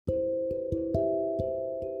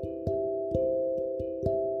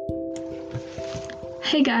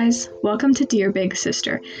Hey guys, welcome to Dear Big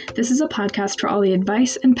Sister. This is a podcast for all the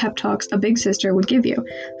advice and pep talks a big sister would give you.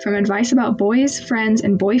 From advice about boys, friends,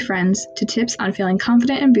 and boyfriends to tips on feeling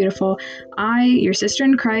confident and beautiful, I, your sister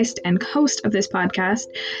in Christ and host of this podcast,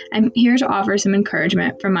 am here to offer some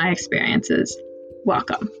encouragement from my experiences.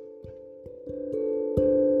 Welcome.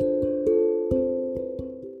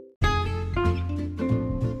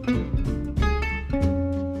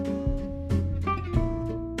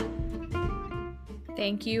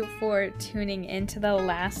 Thank you for tuning into the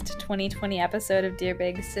last 2020 episode of Dear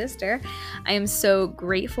Big Sister. I am so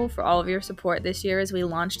grateful for all of your support this year as we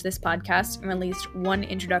launched this podcast and released one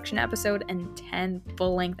introduction episode and 10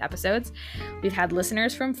 full-length episodes. We've had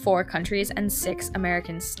listeners from 4 countries and 6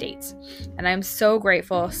 American states. And I'm so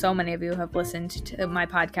grateful so many of you have listened to my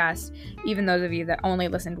podcast, even those of you that only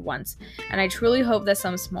listened once. And I truly hope that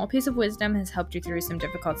some small piece of wisdom has helped you through some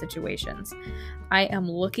difficult situations. I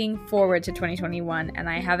am looking forward to 2021, and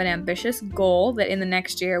I have an ambitious goal that in the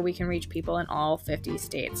next year we can reach people in all 50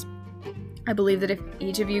 states. I believe that if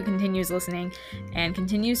each of you continues listening and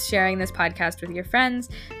continues sharing this podcast with your friends,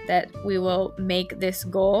 that we will make this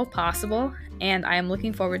goal possible, and I am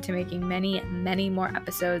looking forward to making many, many more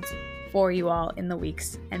episodes for you all in the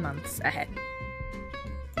weeks and months ahead.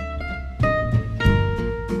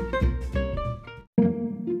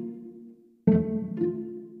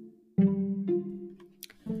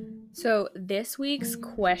 So this week's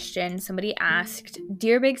question, somebody asked,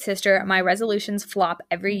 Dear Big Sister, my resolutions flop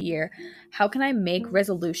every year. How can I make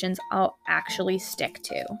resolutions I'll actually stick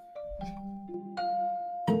to?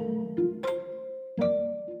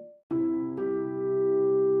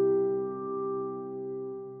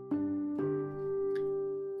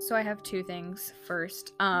 So I have 2 things.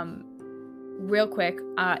 First, real quick,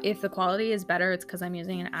 if the quality is better, it's because I'm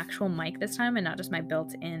using an actual mic this time and not just my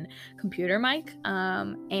built-in computer mic.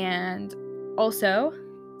 And also,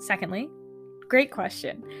 secondly, great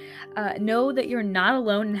question. Know that you're not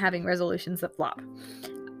alone in having resolutions that flop.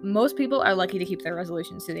 Most people are lucky to keep their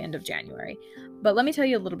resolutions to the end of January. But let me tell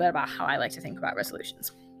you a little bit about how I like to think about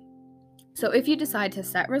resolutions. So if you decide to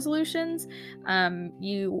set resolutions,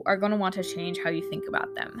 you are going to want to change how you think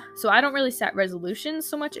about them. So I don't really set resolutions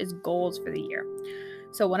so much as goals for the year.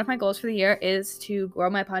 So one of my goals for the year is to grow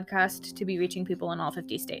my podcast to be reaching people in all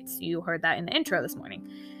 50 states. You heard that in the intro this morning.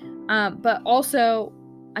 But also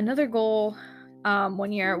another goal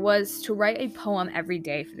one year was to write a poem every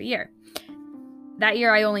day for the year. That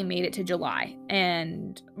year I only made it to July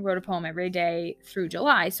and wrote a poem every day through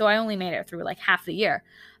July. So I only made it through like half the year.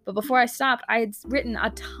 But before I stopped, I had written a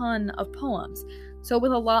ton of poems. So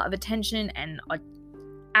with a lot of attention and an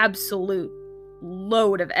absolute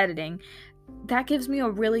load of editing, that gives me a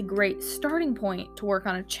really great starting point to work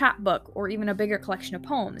on a chapbook or even a bigger collection of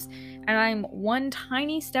poems. And I'm one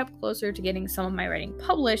tiny step closer to getting some of my writing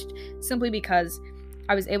published simply because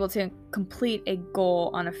I was able to complete a goal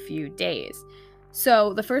on a few days.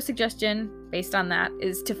 So the first suggestion based on that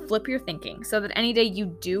is to flip your thinking so that any day you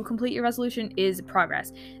do complete your resolution is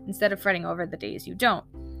progress instead of fretting over the days you don't.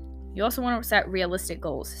 You also want to set realistic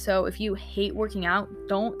goals. So if you hate working out,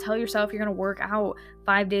 don't tell yourself you're going to work out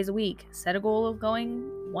 5 days a week. Set a goal of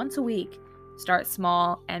going once a week. Start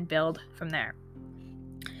small and build from there.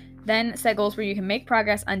 Then set goals where you can make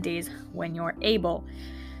progress on days when you're able.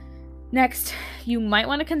 Next, you might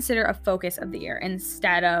want to consider a focus of the year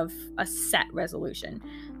instead of a set resolution.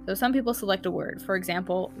 So some people select a word, for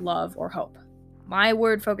example, love or hope. My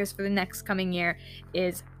word focus for the next coming year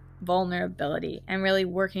is vulnerability, and really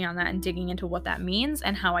working on that and digging into what that means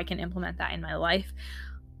and how I can implement that in my life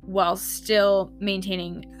while still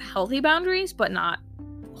maintaining healthy boundaries, but not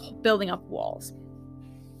building up walls.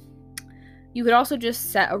 You could also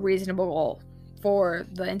just set a reasonable goal for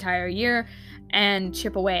the entire year and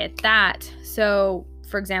chip away at that. So,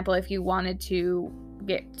 for example, if you wanted to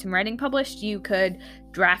get some writing published, you could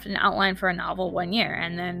draft an outline for a novel one year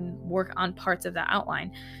and then work on parts of that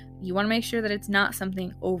outline. You want to make sure that it's not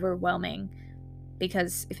something overwhelming,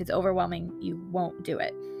 because if it's overwhelming, you won't do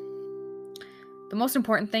it. The most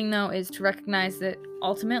important thing, though, is to recognize that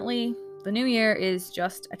ultimately the new year is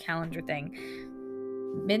just a calendar thing.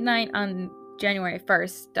 Midnight on January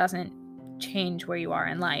 1st doesn't change where you are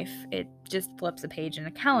in life. It just flips a page in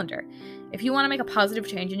a calendar. If you want to make a positive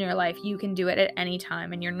change in your life, you can do it at any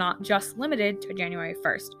time, and you're not just limited to January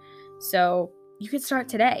 1st. So you could start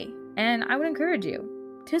today, and I would encourage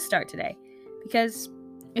you to start today, because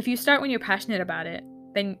if you start when you're passionate about it,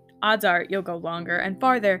 then odds are you'll go longer and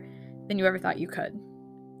farther than you ever thought you could.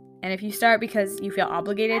 And if you start because you feel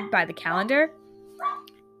obligated by the calendar,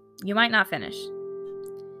 you might not finish.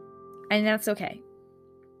 And that's okay.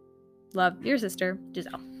 Love, your sister,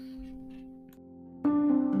 Giselle.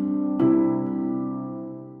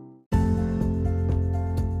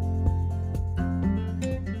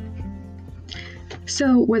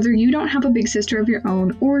 So, whether you don't have a big sister of your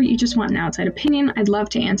own or you just want an outside opinion, I'd love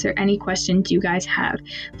to answer any questions you guys have.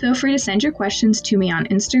 Feel free to send your questions to me on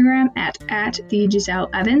Instagram at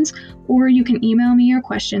 @theGiselleEvans, or you can email me your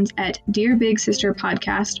questions at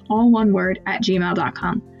dearbigsisterpodcast, all one word,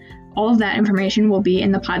 @gmail.com. All of that information will be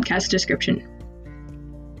in the podcast description.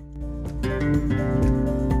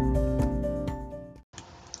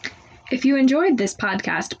 If you enjoyed this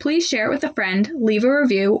podcast, please share it with a friend, leave a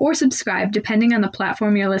review, or subscribe depending on the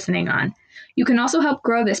platform you're listening on. You can also help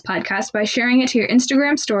grow this podcast by sharing it to your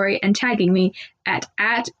Instagram story and tagging me at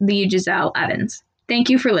 @theGiselleEvans. Thank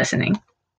you for listening.